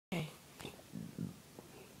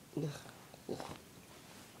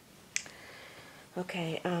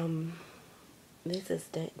Okay, this is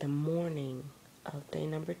the morning of day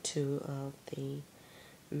number 2 of the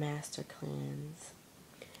master cleanse.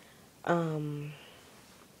 Um,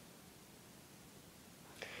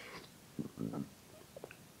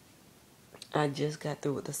 I just got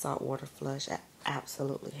through with the saltwater flush. I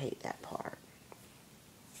absolutely hate that part.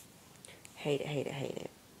 Hate it, hate it, hate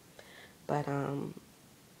it. But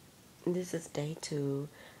this is day 2.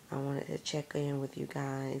 I wanted to check in with you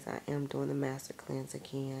guys. I am doing the master cleanse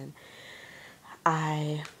again.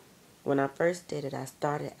 When I first did it, I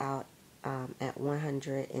started out at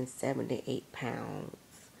 178 pounds.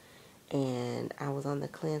 And I was on the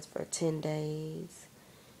cleanse for 10 days.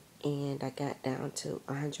 And I got down to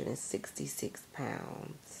 166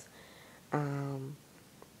 pounds. And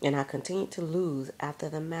I continued to lose after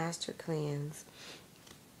the master cleanse.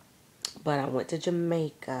 But I went to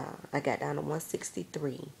Jamaica. I got down to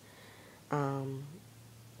 163.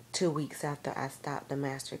 2 weeks after I stopped the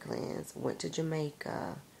master cleanse. Went to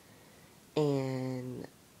Jamaica and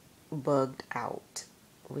bugged out.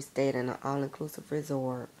 We stayed in an all-inclusive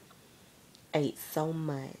resort. Ate so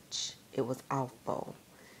much. It was awful.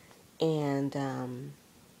 And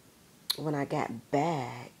when I got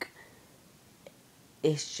back,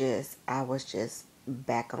 I was just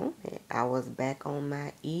back on it. I was back on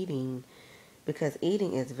my eating because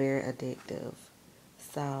eating is very addictive.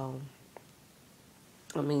 So,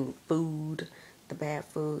 I mean, the bad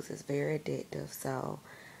foods is very addictive. So,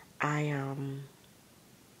 I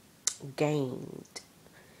gained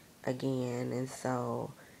again. And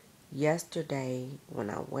so, yesterday when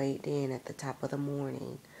I weighed in at the top of the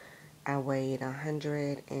morning, I weighed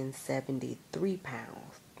 173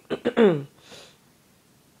 pounds.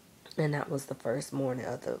 And that was the first morning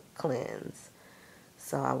of the cleanse.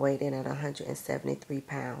 So I weighed in at 173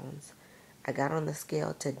 pounds. I got on the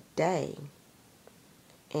scale today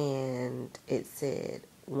and it said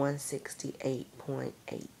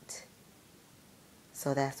 168.8.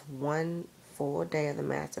 So that's one full day of the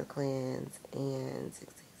master cleanse and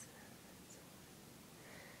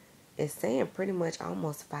it's saying pretty much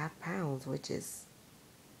almost 5 pounds, which is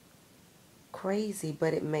crazy,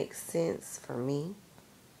 but it makes sense for me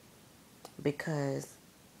because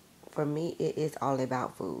for me it is all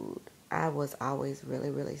about food. I was always really,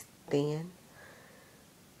 really thin.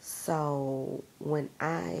 So when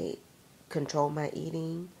I control my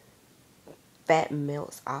eating, fat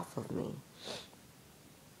melts off of me.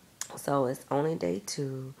 So it's only day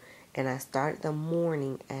 2 and I started the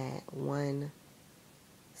morning at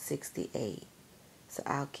 168. So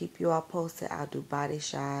I'll keep you all posted. I'll do body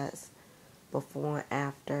shots before and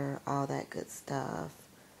after, all that good stuff.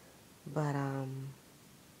 But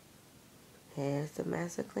here's the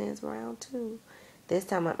master cleanse round 2. This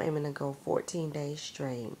time I'm aiming to go 14 days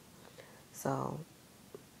straight. So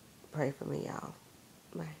pray for me, y'all.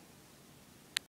 Bye.